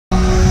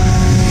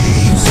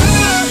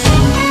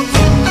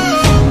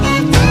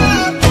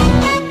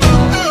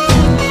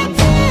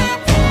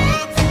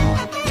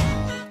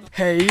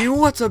Hey,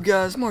 what's up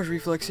guys, Mars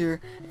Reflex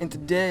here, and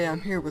today I'm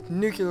here with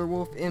Nuclear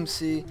Wolf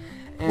MC,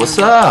 and what's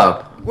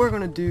up? We're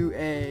gonna do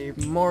a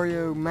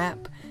Mario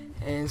map,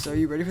 and so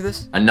you ready for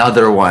this?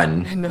 Another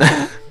one. No,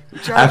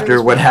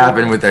 After what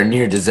happened with our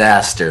near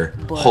disaster.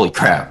 Holy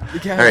crap.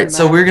 Alright,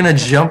 so we're gonna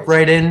jump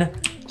right in,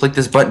 click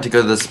this button to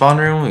go to the spawn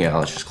room. Yeah,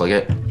 let's just click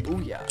it. Oh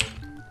yeah.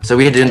 So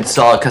we had to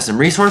install a custom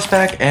resource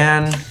pack,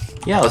 and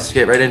yeah, let's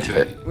get right into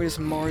it. We just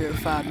Mario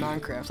 5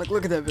 Minecraft. Like,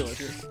 look at that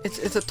villager.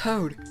 It's a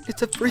toad.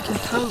 It's a freaking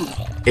toad.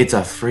 It's a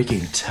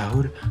freaking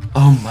toad?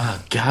 Oh my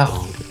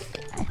god.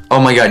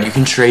 Oh my god, you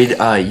can trade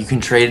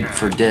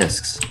for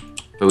discs.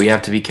 But we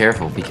have to be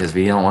careful because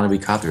we don't want to be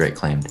copyright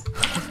claimed.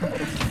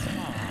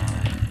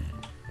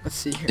 Let's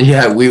see here.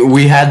 Yeah,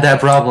 we had that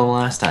problem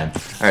last time.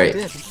 Alright.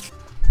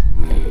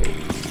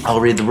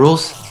 I'll read the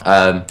rules.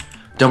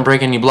 Don't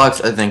break any blocks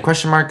other than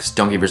question marks.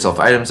 Don't give yourself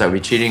items. That would be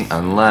cheating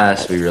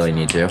unless we really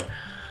need to.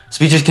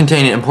 Speeches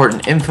containing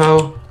important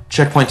info.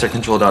 Checkpoints are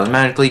controlled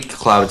automatically.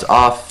 Clouds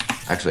off.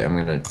 Actually, I'm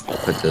gonna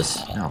put this.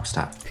 No,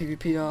 stop.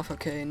 PvP off.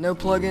 Okay. No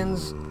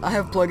plugins. I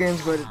have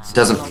plugins, but it's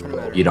Doesn't. not gonna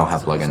matter. You don't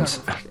have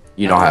plugins.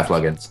 You don't have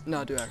plugins.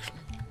 No, I do actually.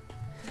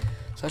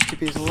 Slash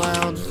TP is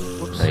allowed.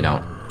 Whoops. No, you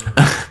don't.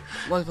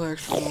 Multiplayer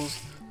extra rules.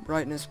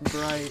 Brightness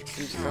bright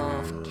is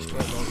off.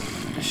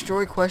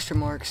 Destroy question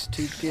marks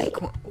to get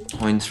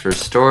Coins for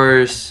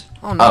stores.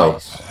 Oh,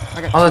 nice.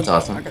 Oh, that's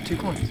awesome. I got 2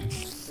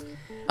 coins.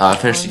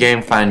 Finish the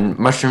game, find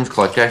mushrooms,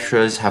 collect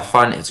extras, have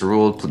fun. It's a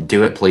rule.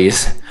 Do it,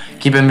 please.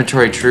 Keep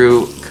inventory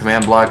true.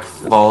 Command block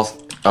false.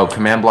 Oh,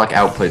 command block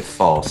output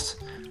false.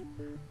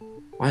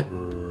 What?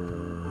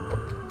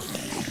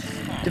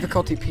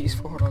 Difficulty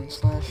peaceful. Hold on.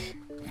 Slash.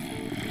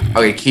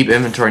 Okay, keep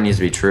inventory needs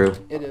to be true.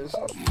 It is.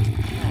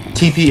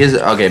 TP is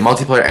okay.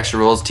 Multiplayer extra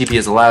rules. TP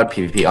is allowed.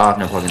 PvP off.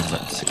 No plugins.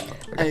 Okay.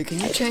 Hey, can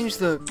you change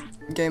the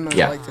game mode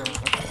like that? Okay.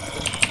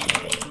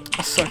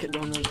 I suck at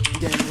doing the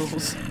game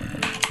rules.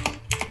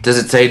 Does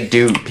it say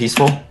do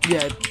peaceful?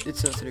 Yeah, it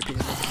says to do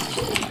peaceful.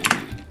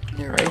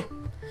 Here, ready?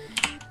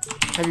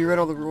 Have you read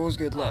all the rules?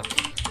 Good luck.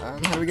 How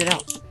do we get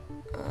out?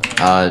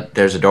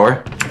 There's a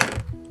door.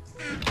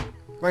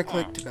 Right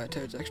click to buy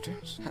Toad's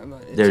extras. How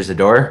about it? There's a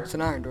door. It's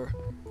an iron door.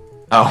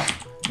 Oh,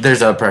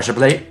 there's a pressure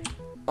plate.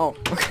 Oh,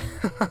 okay.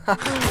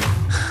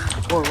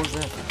 Whoa, what was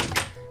that?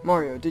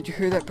 Mario, did you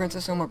hear that,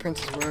 princess? Oh, my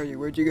princess, where are you?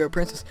 Where'd you go,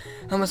 princess?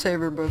 I'm gonna save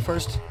her, but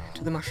first,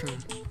 to the mushroom.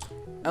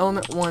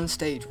 Element 1,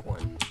 stage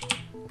 1.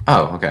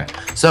 Oh, okay.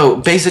 So,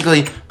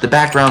 basically, the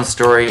background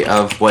story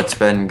of what's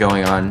been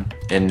going on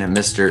in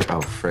Mr. Oh,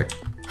 frick.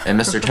 In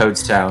Mr.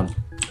 Toad's town.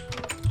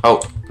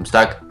 Oh, I'm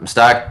stuck. I'm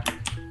stuck.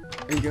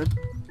 Are you good?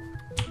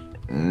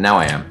 Now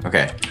I am.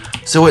 Okay.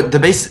 So,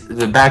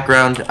 the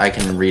background, I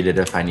can read it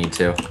if I need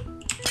to.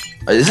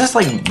 Is this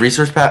like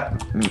resource pack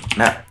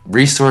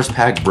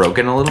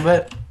broken a little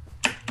bit?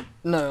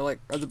 No, like,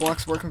 are the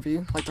blocks working for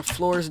you? Like, the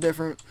floor is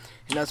different,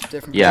 and that's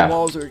different. Yeah. The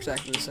walls are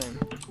exactly the same.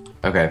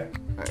 Okay.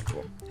 Alright,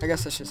 cool. I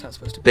guess that's just how it's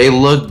supposed to be.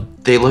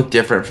 They look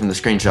different from the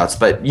screenshots,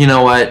 but you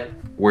know what?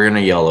 We're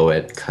gonna yellow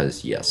it,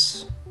 cause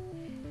yes.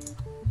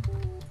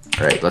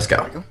 Alright, let's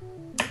go.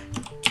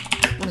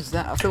 What is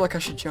that? I feel like I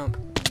should jump.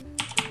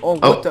 Oh,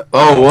 what Oh, the?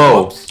 oh,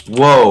 whoa. Whoops.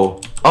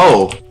 Whoa.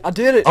 Oh. I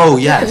did it. Oh, I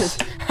did yes.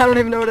 it. I don't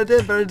even know what I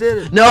did, but I did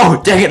it. No,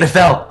 dang it, I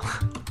fell. Oh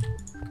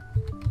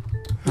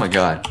my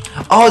god.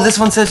 Oh, this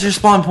one says your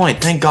spawn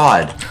point. Thank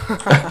God.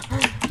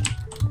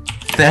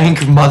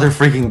 Thank mother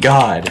freaking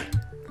God.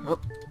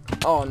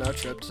 Oh, no, I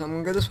tripped. So I'm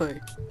gonna go this way.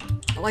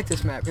 I like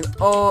this map.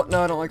 Oh,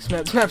 no, I don't like this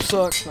map. This map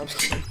sucks. No, I'm just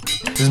kidding.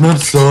 This map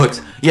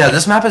sucks. Yeah,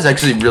 this map is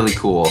actually really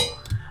cool.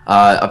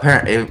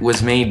 Apparently, it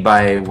was made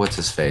by what's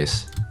his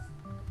face.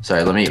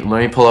 Sorry, let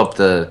me pull up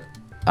the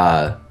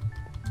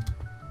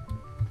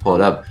pull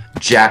it up.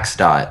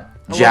 Jaxot.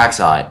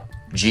 Jaxot.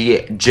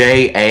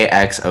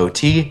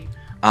 Jaxot.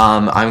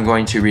 I'm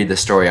going to read the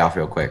story off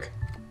real quick.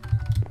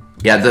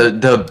 Yeah,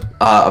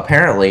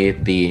 apparently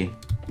the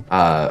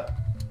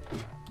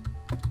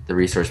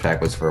resource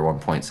pack was for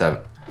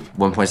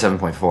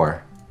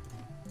 1.7.4.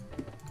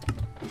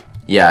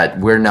 Yeah,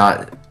 we're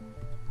not.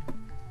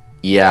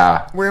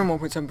 Yeah. We're in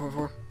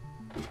 1.7.4.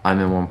 I'm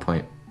in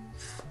 1.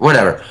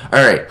 Whatever.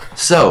 Alright,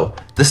 so,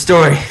 the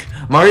story.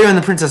 Mario and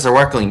the princess are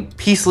walking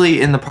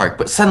peacefully in the park,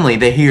 but suddenly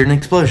they hear an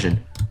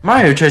explosion.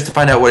 Mario tries to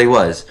find out what it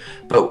was,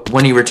 but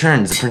when he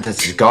returns, the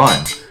princess is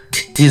gone.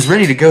 He is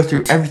ready to go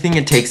through everything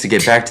it takes to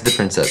get back to the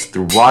princess,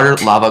 through water,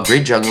 lava,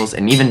 great jungles,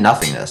 and even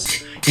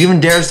nothingness. He even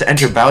dares to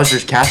enter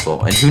Bowser's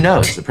castle, and who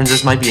knows, the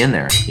princess might be in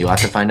there. You'll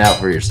have to find out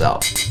for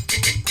yourself.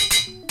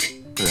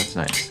 Oh, that's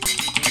nice.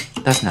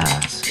 That's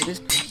nice. It is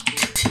nice.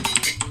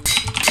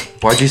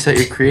 Why'd you set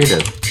your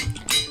creative?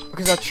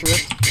 Because I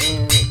tripped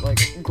and it, like,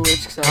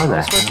 glitched. Cause I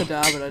was supposed to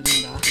die, but I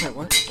didn't die. Wait,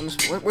 what?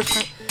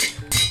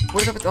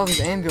 What is up with all these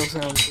anvil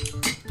sounds?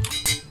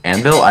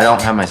 Anvil? I don't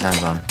have my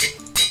sounds on.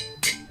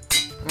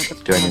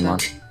 Do I need one?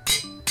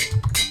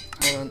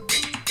 Hold on.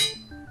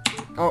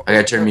 Oh, I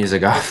gotta turn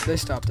music off. They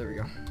stopped. There we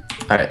go.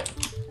 Alright.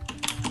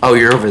 Oh,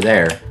 you're over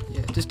there.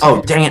 Yeah, just TP.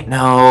 Oh, dang it,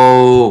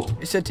 no!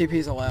 It said TP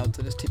is allowed,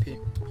 so just TP.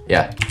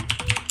 Yeah.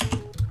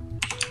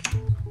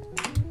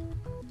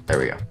 There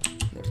we go.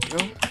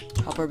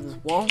 hop over this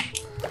wall.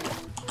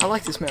 I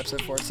like this map so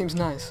far. It seems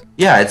nice.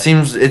 Yeah, it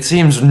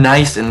seems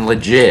nice and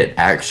legit,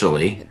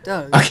 actually. It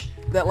does. Okay.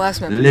 That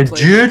last map.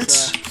 Legit.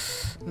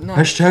 Nice.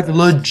 Hashtag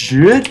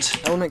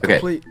legit. Element Okay.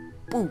 complete.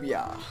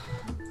 Booyah.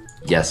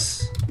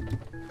 Yes.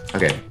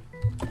 Okay.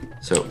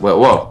 So,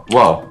 whoa.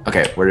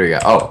 Okay, where do we go?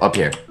 Oh, up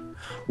here.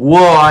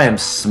 Whoa, I am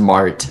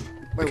smart.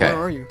 Wait, Okay.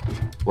 where are you?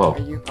 Whoa, Are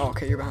you? Oh,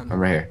 okay, you're behind me. I'm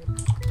right here.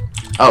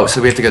 Oh,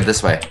 so we have to go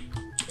this way.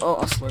 Oh,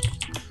 I slipped.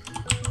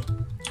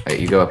 Alright,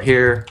 you go up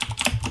here.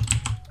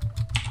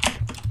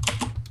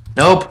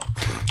 Nope.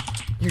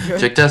 You good?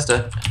 Chick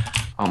Testa.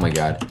 Oh my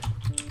god.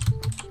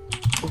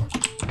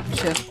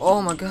 Chest.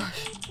 Oh my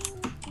gosh.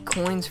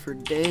 Coins for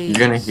days.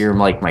 You're gonna hear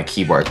like my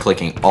keyboard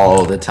clicking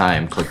all the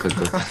time. Click, click,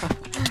 click.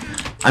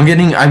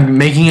 I'm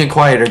making it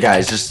quieter,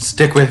 guys. Just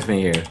stick with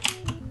me here.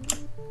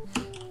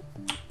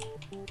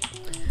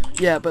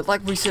 Yeah, but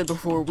like we said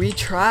before, we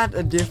tried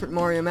a different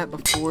Mario map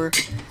before,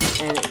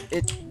 and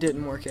it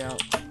didn't work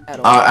out at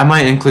all. I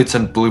might include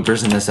some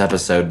bloopers in this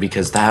episode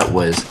because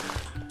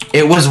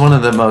it was one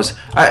of the most.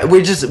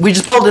 We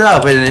just pulled it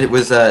up and it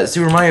was a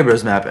Super Mario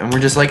Bros. Map, and we're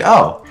just like,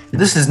 oh,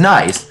 this is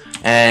nice.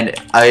 And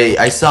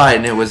I saw it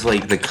and it was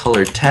like the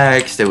colored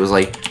text. It was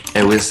like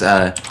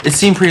it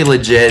seemed pretty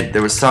legit.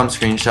 There was some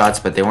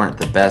screenshots, but they weren't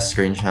the best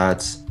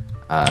screenshots.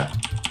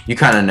 You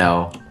kind of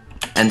know.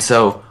 And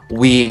so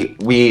we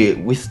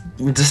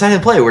decided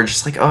to play. We're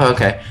just like, oh,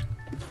 okay.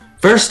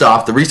 First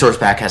off, the resource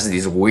pack has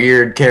these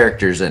weird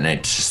characters in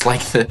it, just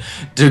like the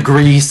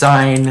degree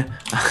sign.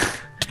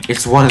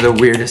 It's one of the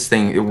weirdest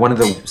thing,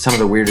 some of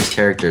the weirdest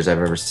characters I've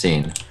ever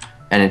seen,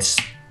 and it's,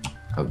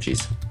 oh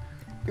jeez.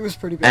 It was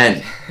pretty bad.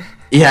 And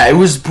yeah, it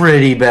was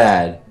pretty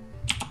bad.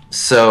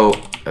 So,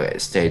 okay,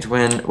 stage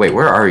win. Wait,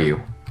 where are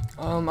you?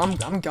 I'm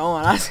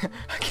going. I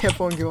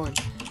kept on going.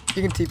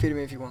 You can TP to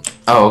me if you want.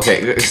 Oh,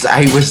 okay. 'Cause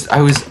I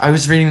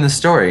was reading the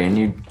story, and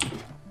you.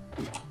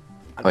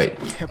 Wait.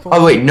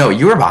 Oh wait, no,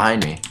 you were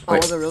behind me. Oh,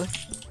 Wait. was it really?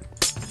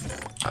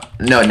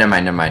 No,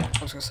 never mind.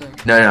 I was gonna say.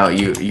 No,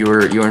 you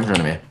were in front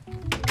of me.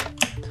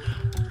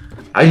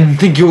 I didn't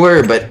think you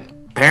were, but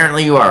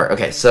apparently you are.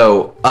 Okay,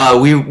 so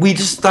we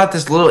just thought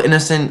this little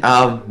innocent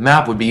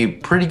map would be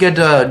pretty good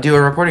to do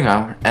a recording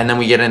on, and then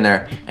we get in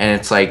there, and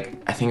it's like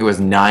I think it was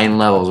 9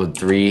 levels with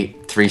three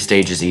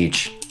stages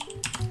each,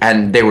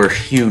 and they were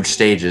huge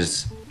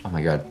stages. Oh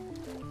my god.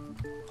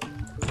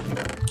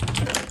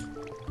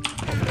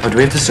 Oh, do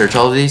we have to search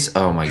all of these?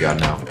 Oh my god,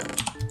 no.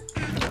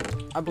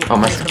 I believe Oh,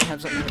 my- it's gonna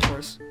have something for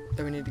us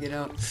that we need to get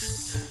out.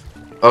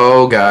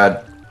 Oh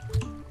god.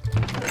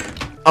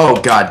 Oh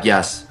god,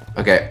 yes.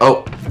 Okay.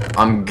 Oh,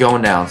 I'm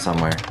going down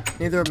somewhere.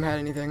 Neither of them had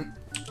anything.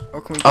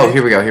 Oh, can we Oh, play?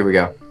 here we go. Here we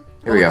go.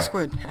 Here we Oh, go.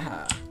 Squid.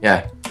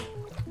 Yeah.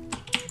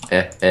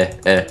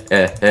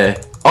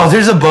 Oh,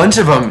 there's a bunch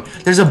of them.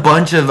 There's a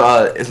bunch of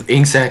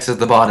ink sacs at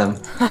the bottom.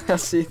 I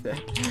see that.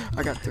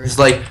 I got 3. It's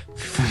like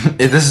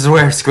this is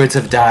where squids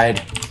have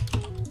died.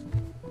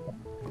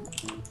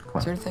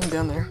 Is there anything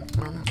down there? I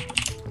don't know.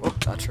 Oh,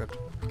 I tripped.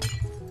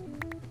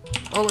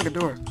 Oh, look, a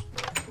door.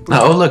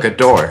 Oh, look, a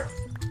door.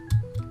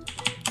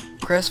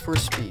 Press for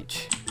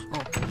speech.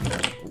 Oh.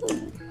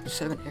 Ooh,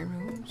 7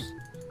 arrows.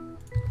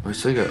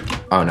 Where's the go?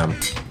 Oh no.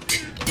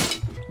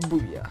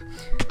 Booyah.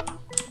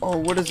 Oh,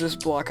 what is this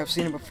block? I've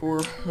seen it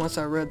before. Once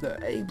I read the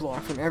A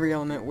block from every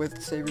element with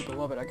Save Your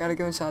Beloved. I gotta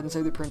go inside and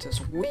save the princess.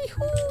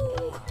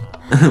 Weehoo!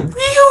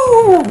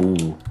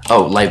 Wee-hoo!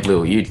 Oh, light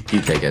blue. You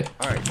take it.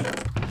 Alright.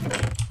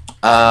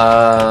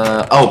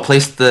 Oh,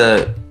 place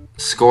the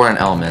score and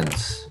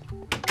elements.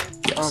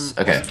 Yes.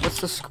 Okay. What's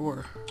the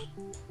score?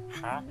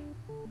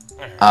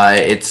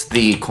 It's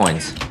the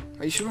coins.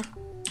 Are you sure?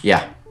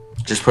 Yeah.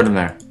 Just put them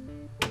there.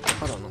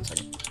 Hold on 1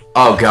 second.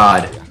 Oh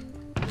god.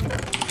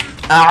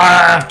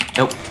 Ah!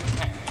 Nope.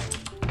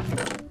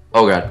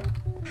 Oh god.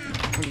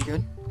 Are you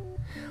good?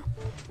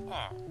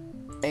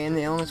 And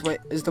the elements, wait,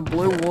 is the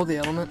blue wool the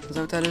element? Is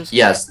that what that is?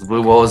 Yes, the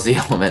blue wall is the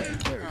element.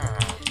 There we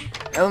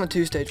go. Element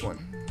 2, stage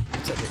 1.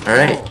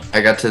 Alright, Oh.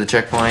 I got to the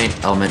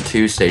checkpoint. Element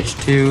 2, stage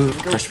 2.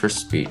 Push for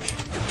speech.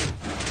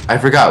 I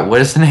forgot.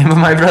 What is the name of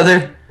my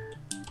brother?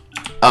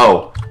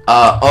 Oh.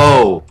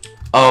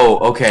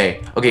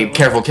 Okay. Okay,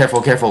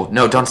 careful.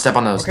 No, don't step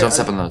on those. Okay, Don't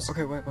step on those.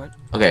 Okay, wait, what?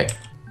 Okay.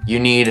 You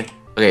need...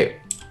 Okay.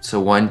 So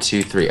 1,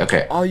 2, 3.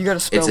 Okay. Oh, you gotta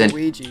spell It's in-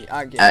 Luigi.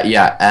 I get it.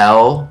 Yeah,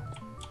 L.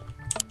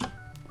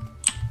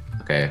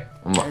 Okay.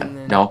 And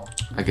then No.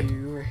 Okay.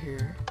 You are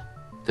here.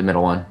 The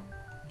middle one.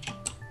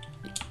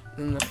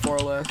 Then the far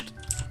left.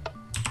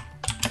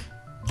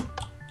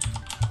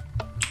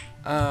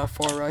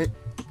 Far right.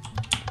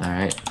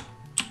 Alright.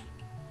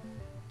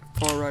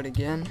 Far right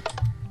again.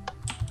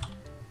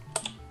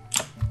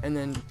 And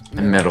then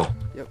And middle.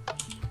 Yep.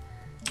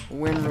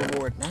 Win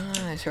reward.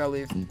 Nice. Here, I'll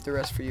leave the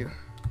rest for you.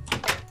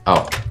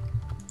 Oh.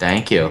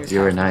 Thank you. You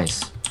were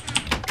nice.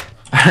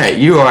 Alright,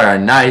 you are a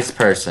nice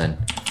person.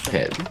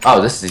 Okay.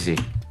 Oh, this is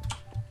easy.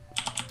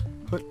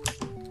 There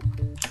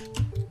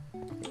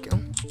you go.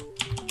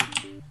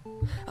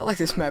 I like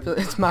this map.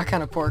 It's my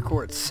kind of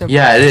parkour. It's simple.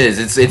 Yeah, it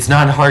is. It's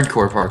not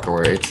hardcore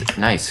parkour. It's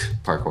nice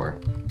parkour.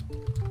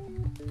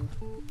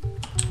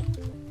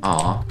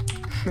 Aw.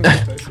 We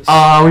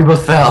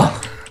both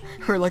fell.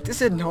 We're like,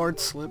 this isn't hard,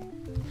 slip.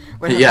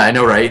 Wait, Yeah, I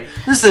know, right?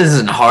 This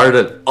isn't hard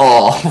at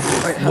all.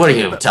 Wait, What are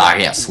you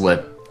talking about?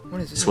 Slip.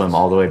 What is this? Swim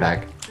all the way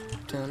back.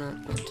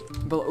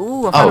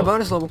 Ooh, I found a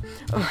bonus level.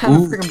 I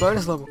found a freaking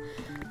bonus level.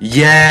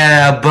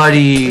 Yeah,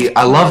 buddy.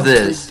 I love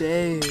this.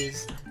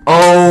 Days.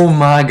 Oh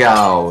my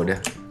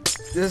god.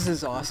 This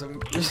is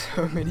awesome. There's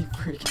so many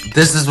freaking...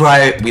 This is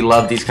why we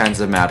love these kinds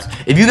of maps.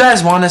 If you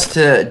guys want us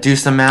to do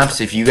some maps,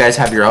 if you guys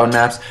have your own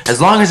maps, as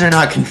long as they're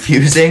not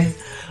confusing,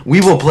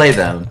 we will play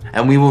them,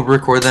 and we will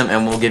record them,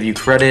 and we'll give you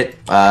credit,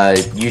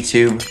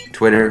 YouTube,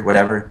 Twitter,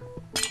 whatever.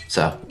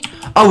 So,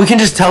 oh, we can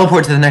just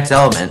teleport to the next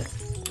element.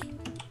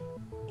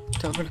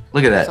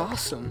 Look at that. That's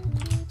awesome.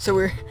 So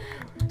we're...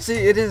 See,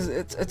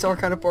 it's our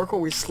kind of parkour.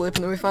 We slip,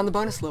 and then we find the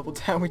bonus level.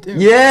 That's how we do.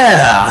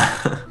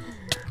 Yeah!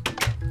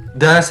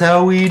 That's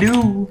how we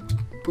do.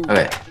 Boop.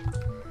 Okay.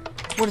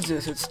 What is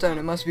this? It's stone.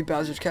 It must be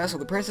Bowser's castle.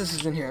 The princess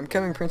is in here. I'm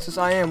coming, princess.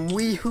 I am.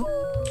 Weehoo!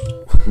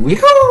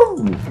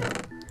 Weehoo!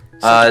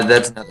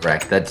 That's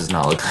netherrack. That does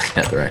not look like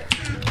netherrack.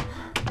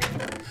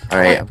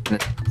 Alright.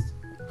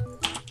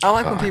 I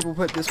like when people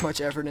put this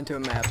much effort into a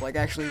map, like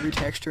actually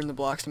retexturing the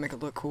blocks to make it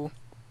look cool.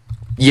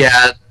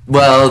 Yeah,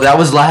 well, that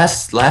was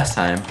last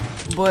time.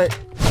 But...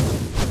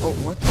 Oh,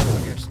 what?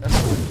 Okay,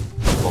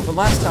 that's... But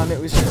last time it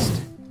was just...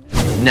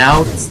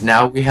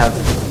 Now we have...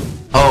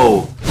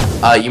 Oh,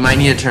 you might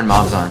need to turn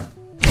mobs on.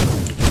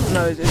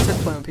 No, it said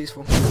play on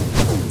peaceful.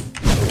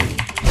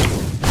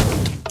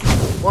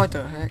 What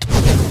the heck?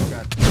 Oh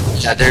god.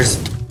 Yeah, there's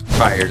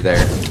fire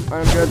there.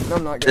 Alright, I'm good. No,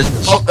 I'm not good.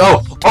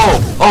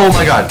 Oh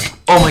my god.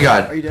 Oh my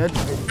god. Are you dead?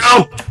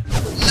 No!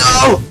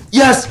 No!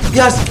 Yes!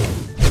 Yes!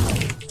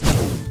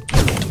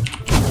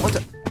 What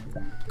the?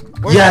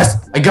 Where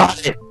Yes! I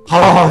got it!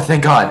 Oh,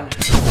 thank god.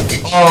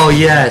 Oh,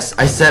 yes.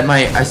 I set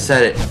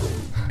it.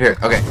 Here,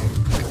 okay.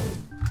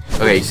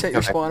 Okay, you set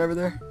your spawn over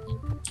there?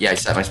 Yeah, I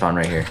set my spawn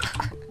right here.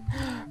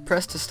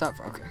 Press to stop.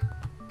 Okay.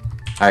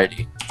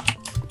 Alrighty.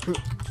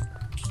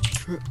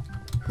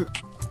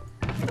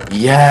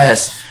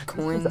 Yes!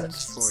 Coins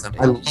for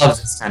I love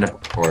this kind of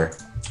parkour.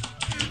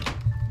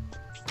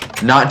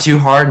 Not too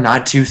hard,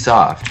 not too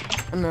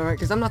soft. I know, right?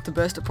 Because I'm not the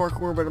best at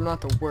parkour, but I'm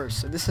not the worst.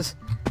 So this is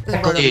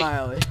right up my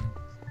alley.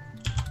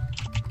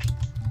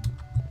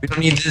 We don't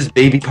need this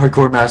baby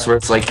parkour maps where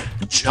it's like,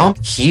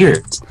 jump here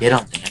to get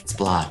on the next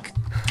block.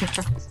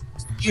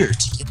 Here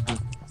to get on the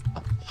next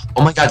block.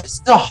 Oh my god, this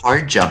is a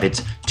hard jump.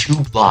 It's 2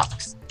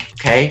 blocks.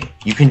 Okay?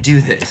 You can do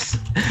this.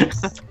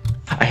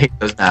 I hate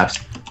those maps.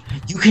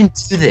 You can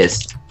do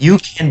this. You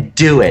can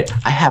do it.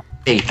 I have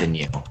faith in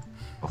you.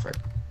 Go for it.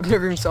 I've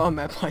never even saw a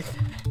map like that.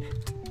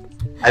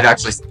 I've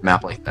actually seen a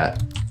map like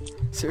that.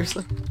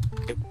 Seriously?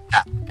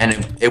 Yeah,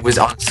 and it was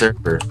on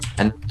server,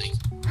 and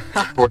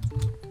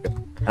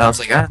I was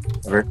like,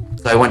 whatever.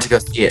 So I went to go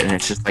see it, and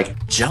it's just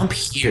like, jump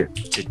here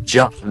to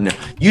jump. No,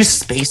 use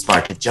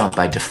spacebar to jump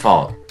by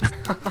default.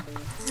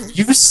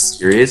 You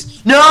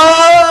serious?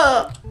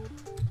 No!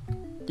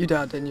 You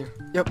died, didn't you?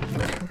 Yep.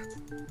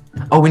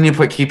 Oh, we need to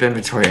put keep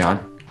inventory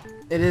on.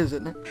 It is,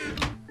 isn't it?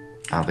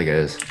 I don't think it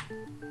is.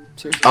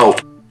 Seriously? Oh.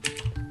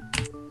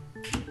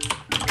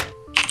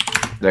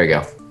 There you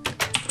go.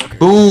 Okay.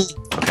 Boom.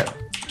 Okay.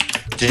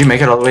 Did you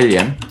make it all the way to the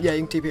end? Yeah,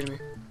 you can TP to me.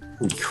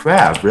 Holy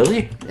crap,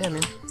 really? Yeah,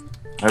 man.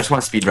 I just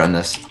want to speedrun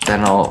this,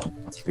 then I'll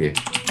TP.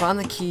 Find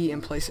the key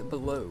and place it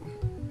below.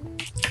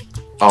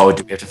 Oh,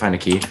 do we have to find a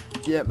key?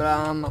 Yeah, but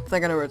I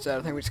think I know where it's at.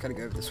 I think we just gotta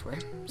go this way.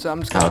 So I'm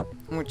just gonna,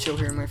 I'm gonna chill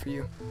here and wait for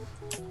you.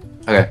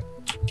 Okay.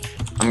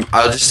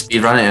 I'll just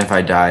speedrun it, and if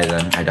I die,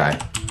 then I die.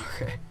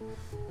 Okay.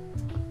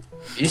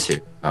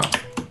 Easy. Oh.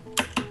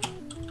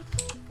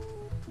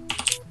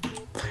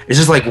 It's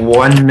just like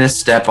one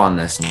misstep on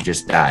this and you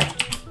just die.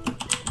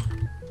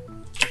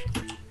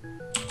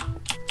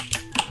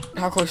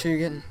 How close are you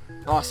getting?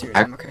 Oh, I see your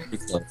time. Okay.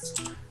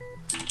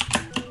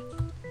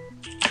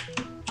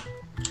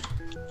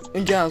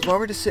 And guys, while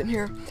we're just sitting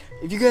here,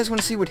 if you guys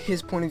want to see what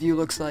his point of view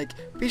looks like,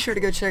 be sure to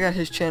go check out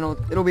his channel.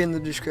 It'll be in the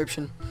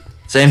description.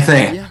 Same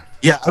thing. Yeah.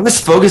 Yeah, I was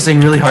focusing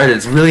really hard.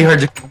 It's really hard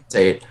to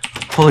commentate.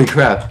 Holy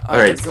crap.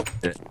 Alright.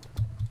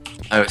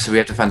 Oh, so we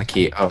have to find the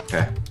key. Oh,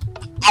 okay.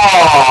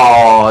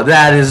 Oh,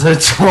 that is a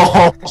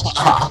troll.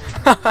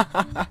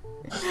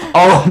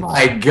 Oh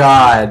my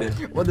god.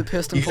 What, the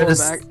piston pulled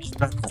back?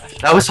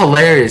 That was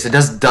hilarious. It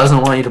just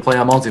doesn't want you to play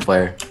on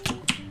multiplayer.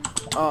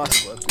 Oh, I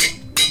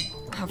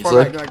slipped. How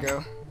far back do I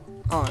go?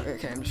 Oh,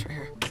 okay, I'm just right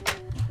here.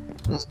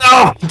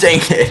 No,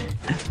 dang it.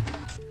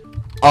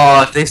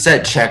 Oh, they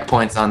set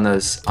checkpoints on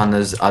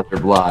those other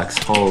blocks.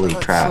 Holy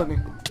crap.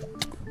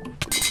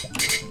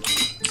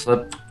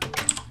 Slip.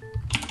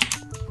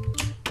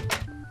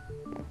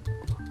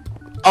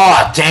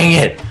 Oh, dang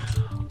it.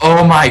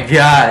 Oh my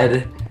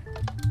god.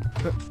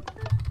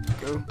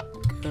 Go.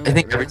 I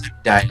think every time you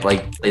die, it,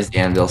 like, plays the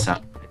anvil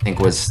sound. I think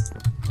was,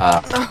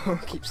 Oh,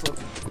 keep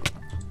slipping.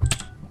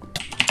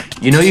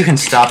 You know you can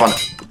stop on...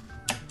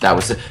 That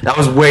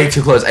was way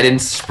too close. I didn't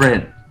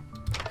sprint.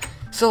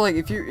 So, like,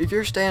 if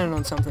you're standing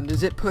on something,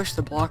 does it push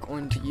the block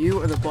onto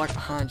you or the block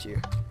behind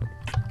you?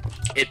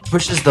 it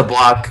pushes the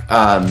block.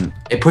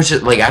 It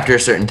pushes like after a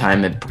certain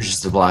time, it pushes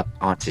the block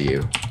onto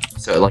you.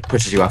 So it like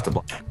pushes you off the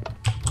block.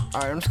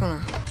 Alright, I'm just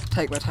gonna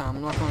take my time.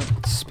 I'm not gonna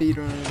speed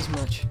run it as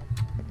much.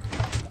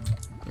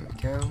 There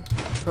we go.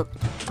 Hup,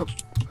 hup,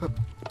 hup,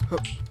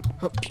 hup,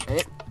 hup.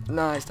 Hey,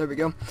 nice, there we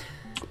go.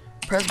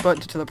 Press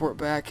button to teleport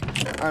back.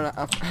 Alright,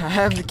 I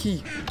have the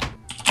key.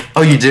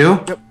 Oh, you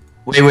do? Yep.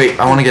 Wait,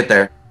 I want to get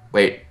there.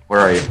 Wait, where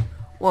are you?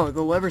 Whoa,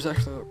 the levers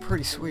actually look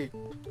pretty sweet.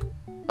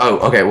 Oh,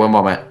 okay, one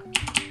moment.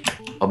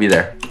 I'll be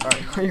there.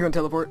 Alright, are you gonna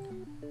teleport?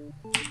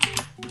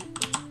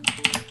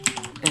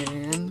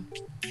 And...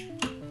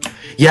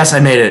 Yes, I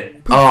made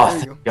it. Poof, Oh, there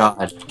you thank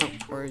God. Oh,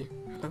 where are you?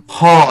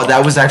 Hello? Oh,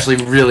 that was actually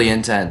really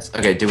intense.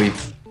 Okay, do we...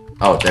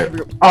 Oh, there. There we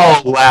go.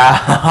 Oh,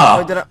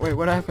 wow. Wait,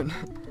 what happened?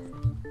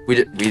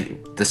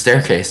 The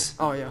staircase.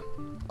 Oh, yeah.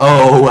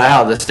 Oh,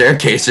 wow, the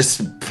staircase just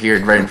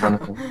appeared right in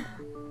front of me.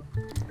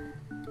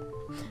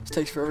 This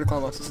takes forever to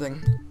climb up this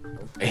thing.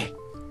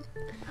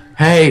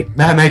 Hey,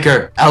 map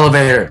maker,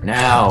 elevator,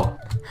 now.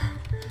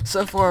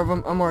 So far,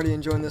 I'm already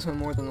enjoying this one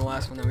more than the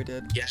last one that we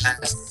did. Yes,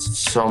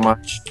 so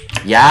much.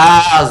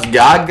 Yes,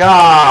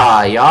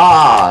 gaga,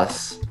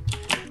 yes.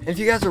 If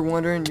you guys are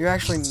wondering, you're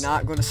actually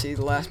not going to see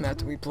the last map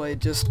that we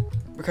played just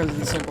because of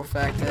the simple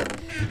fact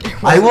that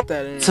it I will wasn't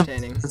that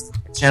entertaining.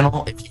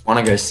 Channel if you want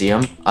to go see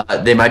them.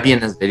 They might be in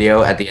this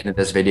video. At the end of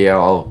this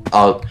video,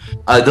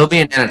 there'll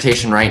be an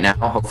annotation right now.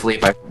 Hopefully,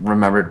 if I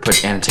remember to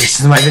put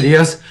annotations in my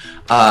videos,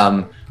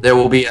 there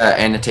will be an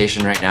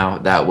annotation right now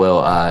that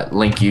will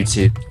link you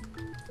to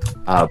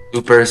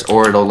bloopers,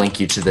 or it'll link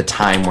you to the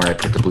time where I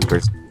put the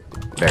bloopers.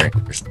 Very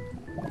interesting.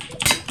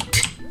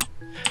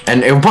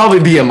 And it will probably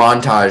be a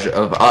montage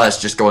of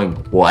us just going,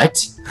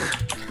 what?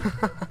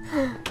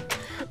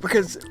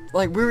 Because,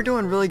 like, we were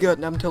doing really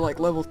good up until, like,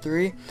 level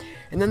 3,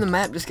 and then the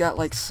map just got,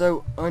 like,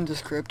 so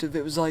undescriptive.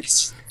 It was like...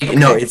 Okay.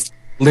 No, it's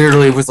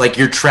literally was like,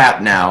 you're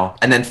trapped now,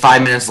 and then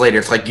 5 minutes later,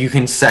 it's like, you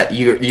can set,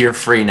 you're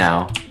free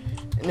now.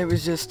 And it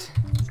was just...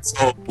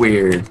 So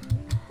weird.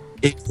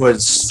 It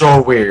was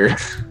so weird.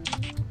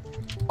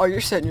 Oh,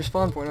 you're setting your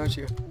spawn point, aren't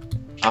you?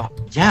 Oh,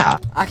 yeah.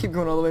 I keep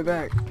going all the way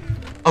back.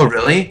 Oh,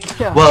 really?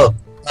 Yeah. Well,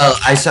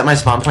 I set my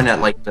spawn point at,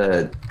 like,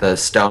 the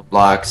stone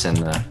blocks and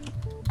the...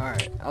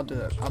 Alright, I'll do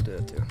that. I'll do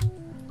that too.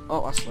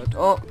 Oh, I slipped.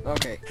 Oh,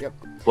 okay, yep.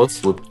 We'll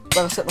swoop. But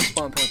I set my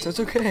spawn point, so it's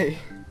okay.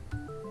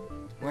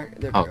 Where?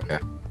 There we Okay. go.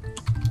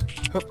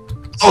 Hup.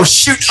 Oh,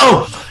 shoot!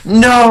 Oh!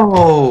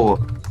 No!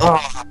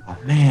 Oh,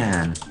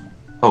 man.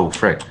 Oh,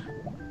 frick.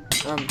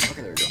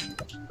 Okay, there we go.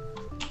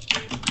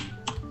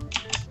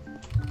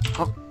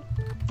 Hop.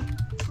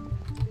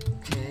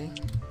 Okay.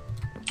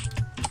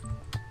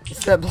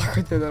 It's that block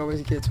right there that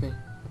always gets me.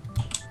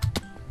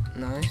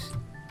 Nice.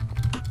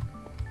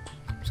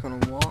 Just gonna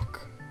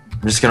walk.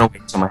 I'm just gonna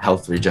wait till my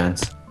health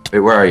regens. Wait,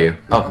 where are you?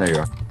 Oh, there you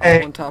are.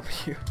 I'm on top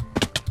of you.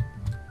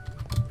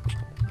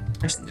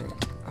 Got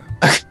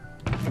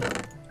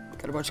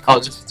a bunch of Oh,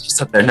 coins.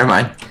 just up there. Never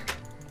mind.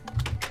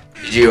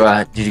 Did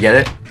you get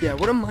it? Yeah,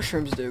 what do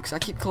mushrooms do? Because I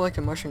keep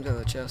collecting mushrooms out of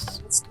the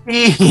chests.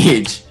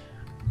 Siege!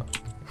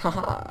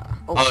 Haha.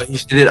 Oh, you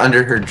did it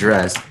under her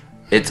dress.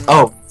 It's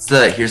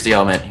here's the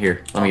element.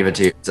 Here, let me give it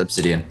to you. It's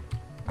obsidian.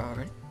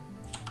 Alright.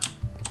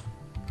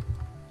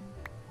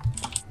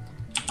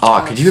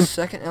 Oh, could you?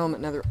 Second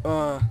element nether.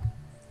 Oh,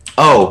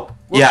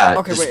 Whoop. yeah.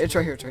 Okay, wait, it's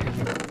right here,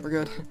 We're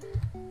good.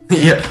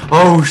 Yeah.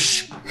 Oh,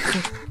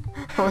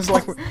 I was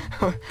like,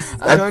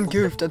 I done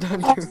goofed.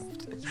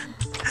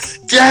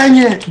 Dang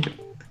it!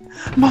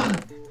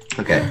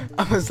 Okay.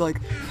 I was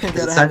like, thank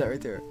God I had that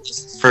right there.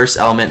 First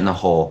element in the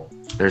hole.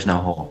 There's no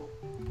hole.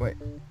 Wait.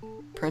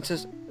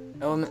 Princess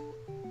element.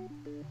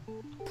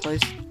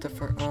 Place the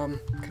first. Can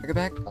I go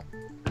back?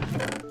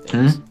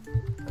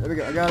 There we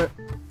go. I got it.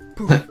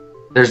 Poof.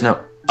 There's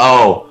no.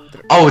 Oh.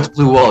 Oh, it's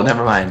blue wall.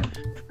 Never mind.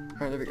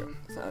 Alright, there we go.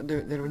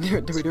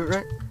 Did we do it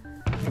right?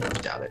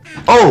 Doubt it.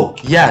 Oh,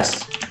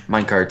 yes.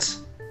 Minecarts.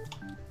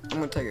 I'm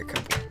gonna take a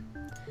couple.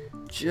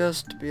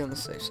 Just to be on the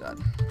safe side.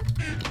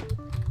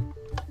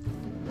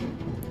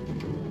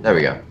 There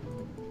we go.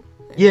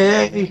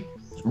 Yay!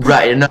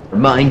 Riding on a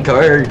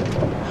minecart.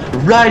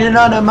 Riding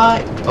on a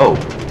mine. Oh.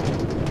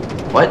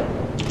 What?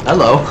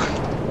 Hello.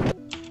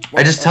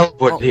 I just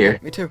teleported here.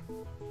 Me too.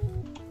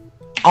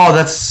 Oh,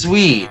 that's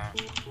sweet.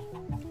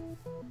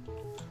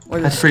 Wait, the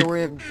That's pretty-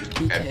 story of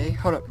DK?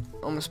 Hold up.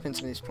 I'm gonna spend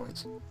some of these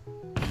points.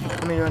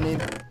 How many do I need?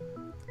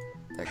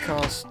 That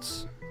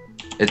costs...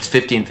 It's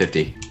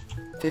 1550.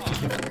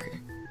 50, okay.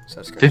 So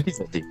that's good.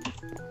 5050.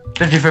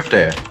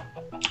 5050.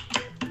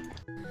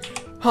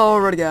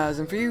 Alrighty guys,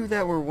 and for you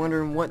that were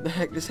wondering what the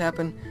heck just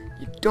happened,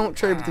 you don't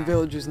trade with the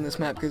villagers in this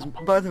map because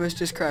both of us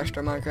just crashed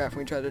our Minecraft when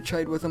we tried to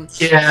trade with them.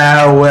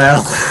 Yeah,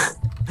 well.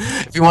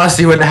 If you want to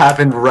see what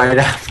happened right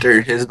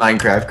after his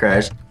Minecraft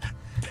crash,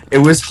 it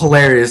was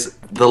hilarious.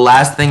 The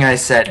last thing I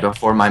said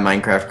before my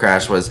Minecraft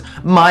crash was,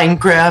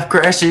 Minecraft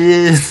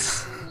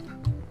crashes!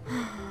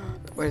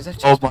 Wait, is that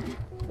Oh just... my.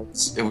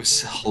 It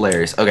was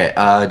hilarious. Okay,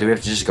 do we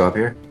have to just go up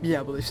here?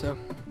 Yeah, I believe so.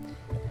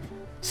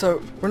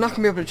 So, we're not going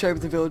to be able to trade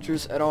with the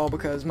villagers at all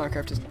because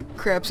Minecraft just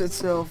craps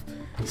itself.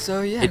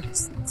 So yeah.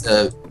 It's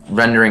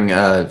rendering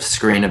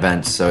screen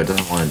events, so it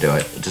doesn't want to do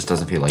it. It just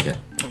doesn't feel like it.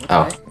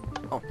 Oh. Okay.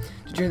 Oh.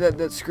 Did you hear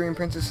that Scream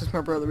Princess is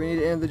my brother? We need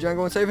to enter the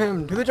jungle and save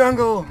him. To the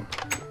jungle.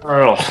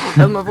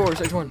 Element 4,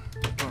 stage 1.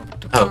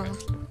 Oh.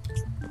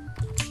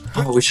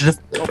 Oh, we should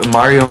have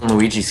Mario and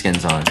Luigi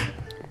skins on.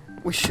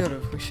 We should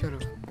have. We should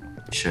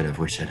have.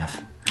 We should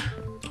have.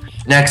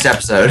 Next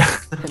episode.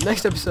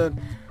 Next episode,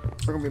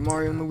 we're gonna be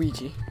Mario and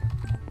Luigi.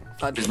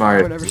 Who's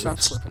Mario? Whatever, stop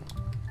slipping.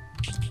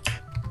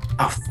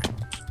 Oh.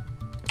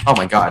 Oh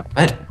my god.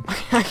 What?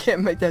 I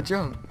can't make that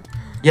jump.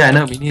 Yeah,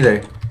 no, me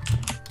neither.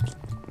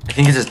 I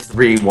think it's just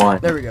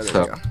 3-1. There we go.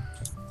 There we go.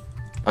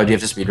 Oh, do you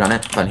have to speedrun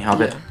it? Bunny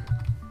Hobbit? Yeah.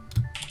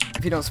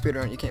 If you don't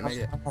speedrun it, you can't make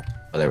it.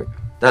 Oh, there we go.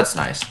 That's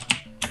nice.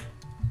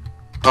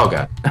 Oh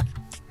god. There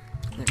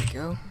we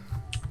go.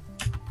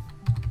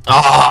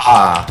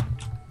 Ah!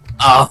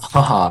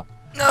 Ah!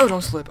 No,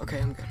 don't slip. Okay,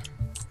 I'm good.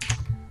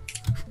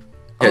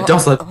 Yeah, don't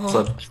slip.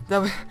 Slip.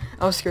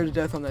 I was scared to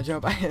death on that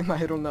jump. I hit my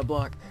head on that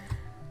block.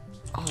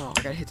 Oh,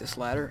 I gotta hit this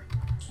ladder.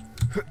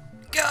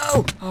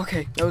 Go!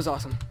 Okay, that was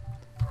awesome.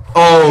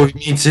 Oh,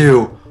 me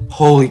too.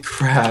 Holy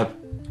crap.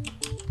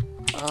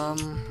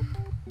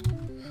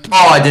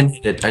 Oh, I didn't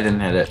hit it. I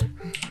didn't hit it.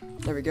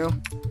 There we go.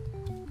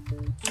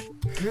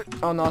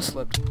 Oh no, I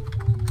slipped.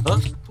 Huh?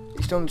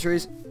 You still in the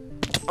trees?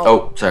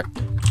 Oh, sorry.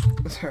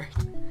 Sorry.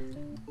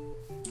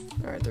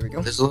 Alright, there we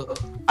go. There's a little,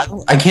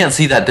 I can't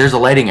see that. There's a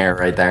lighting error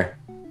right there.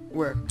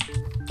 Where?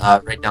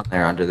 Right down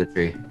there under the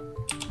tree.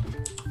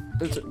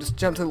 Just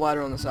jump to the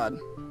ladder on the side.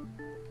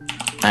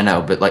 I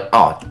know, but like,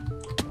 oh,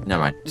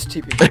 never mind. Just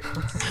TP.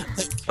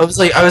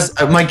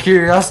 My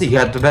curiosity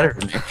got the better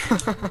of me.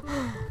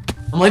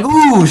 I'm like,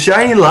 ooh,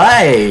 shiny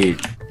light.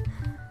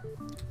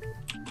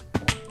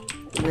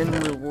 Win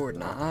reward,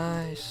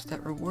 nice.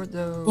 That reward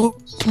though.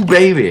 Ooh,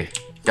 baby.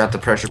 Got the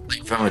pressure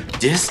plate from a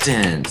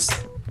distance.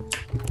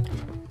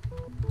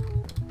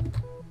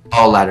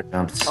 Oh, ladder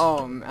jumps.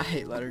 Oh, I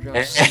hate ladder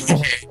jumps so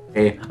much.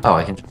 Oh,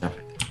 I can jump.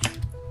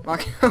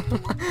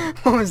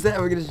 What was that?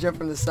 We're gonna jump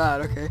from the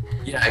side, okay.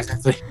 Yeah,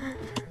 exactly.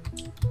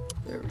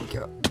 There we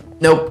go.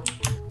 Nope.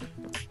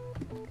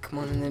 Come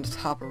on, and then just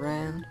hop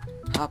around.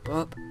 Hop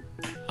up.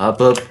 Hop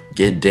up,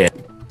 get down.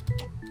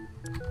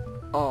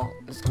 Oh,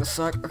 it's gonna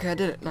suck. Okay, I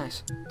did it.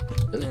 Nice.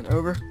 And then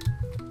over.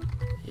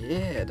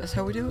 Yeah, that's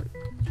how we do it.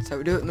 That's how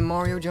we do it in the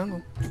Mario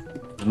jungle.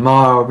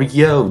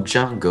 Mario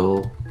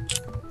jungle.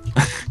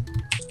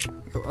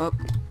 Go up.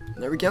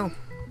 There we go.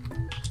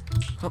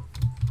 Up.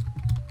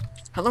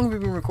 How long have we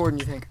been recording,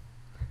 you think?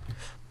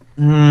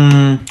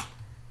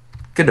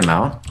 Good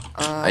amount.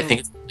 I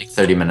think it's like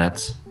 30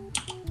 minutes.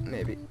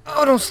 Maybe.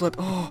 Oh, don't slip.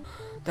 Oh,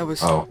 that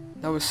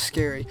was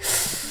scary.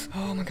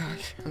 Oh my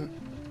gosh. I'm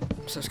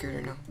so scared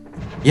right now.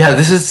 Yeah,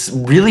 this is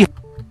really...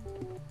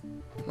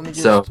 Let me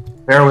just... So,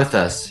 bear with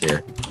us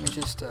here. Let me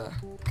just,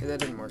 okay, that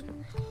didn't work.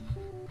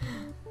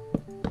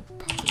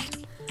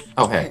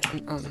 Okay.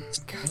 God, I'm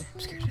scared.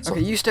 Okay,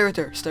 you stay right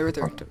there. Stay right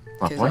there.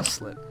 Okay, I'll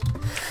slip.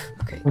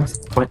 Okay.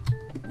 Point.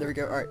 There we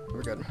go. Alright,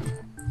 we're good.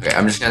 Okay,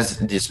 I'm just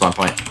gonna do spawn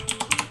point.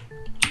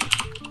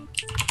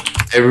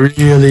 I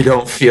really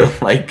don't feel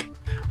like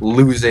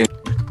losing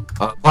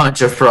a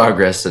bunch of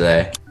progress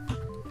today.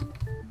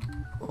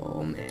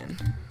 Oh man.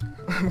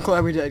 I'm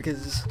glad we did,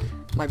 because this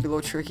might be a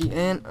little tricky.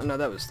 And, oh no,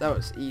 that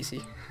was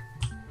easy.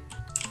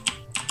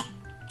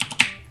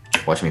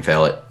 Watch me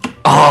fail it.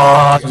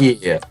 Oh,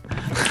 yeah.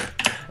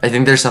 I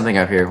think there's something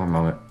up here. One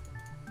moment.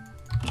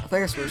 I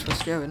think that's where we're supposed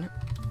to go, isn't it?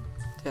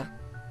 Yeah.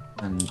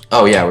 And,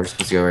 oh yeah, we're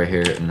supposed to go right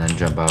here and then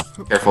jump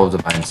off. Careful of the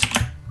vines.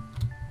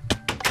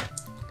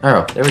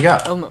 Oh, there we go.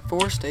 Element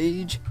 4,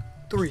 stage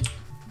 3.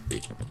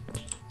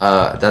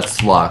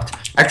 That's locked.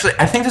 Actually,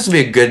 I think this would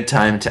be a good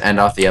time to end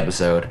off the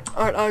episode.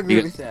 Alright, I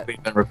agree with that.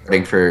 We've been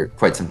recording for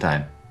quite some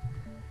time.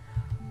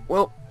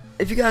 Well,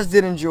 if you guys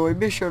did enjoy,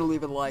 be sure to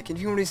leave a like. And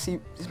if you want to see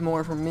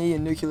more from me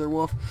and Nuclear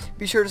Wolf,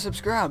 be sure to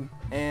subscribe.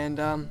 And,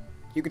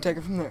 you can take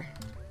it from there.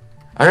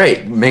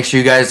 Alright, make sure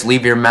you guys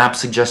leave your map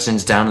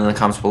suggestions down in the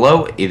comments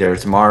below, either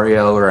it's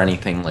Mario or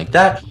anything like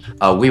that.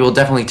 We will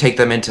definitely take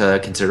them into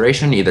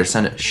consideration, either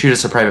shoot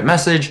us a private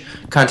message,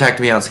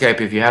 contact me on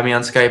Skype if you have me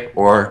on Skype,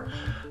 or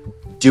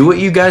do what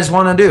you guys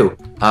want to do.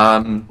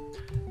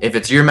 If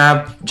it's your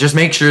map, just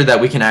make sure that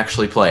we can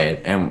actually play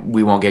it, and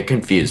we won't get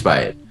confused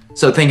by it.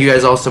 So thank you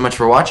guys all so much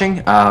for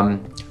watching.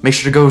 Make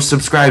sure to go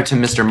subscribe to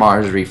Mr.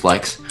 Mars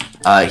Reflex.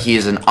 He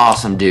is an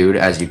awesome dude,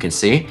 as you can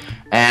see.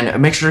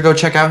 And make sure to go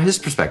check out his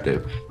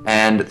perspective.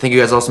 And thank you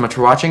guys all so much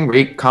for watching.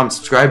 Rate, comment,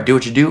 subscribe, do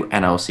what you do,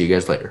 and I will see you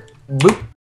guys later. Boop!